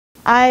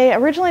I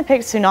originally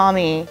picked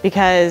Tsunami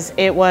because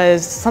it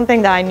was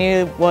something that I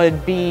knew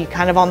would be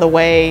kind of on the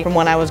way from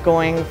when I was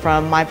going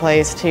from my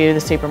place to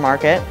the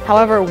supermarket.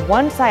 However,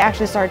 once I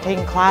actually started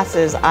taking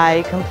classes,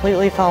 I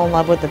completely fell in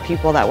love with the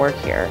people that work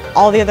here.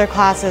 All the other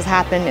classes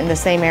happen in the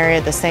same area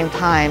at the same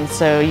time,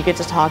 so you get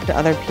to talk to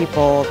other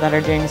people that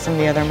are doing some of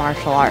the other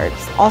martial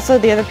arts. Also,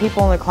 the other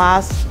people in the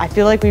class, I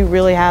feel like we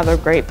really have a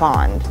great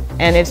bond,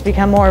 and it's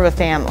become more of a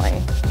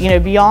family. You know,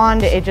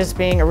 beyond it just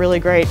being a really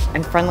great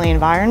and friendly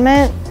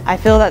environment, I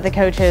feel that the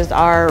coaches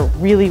are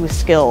really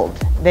skilled.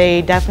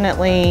 They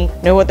definitely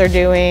know what they're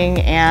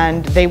doing,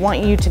 and they want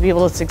you to be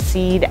able to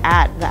succeed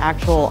at the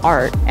actual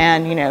art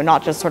and, you know,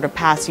 not just sort of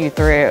pass you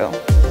through.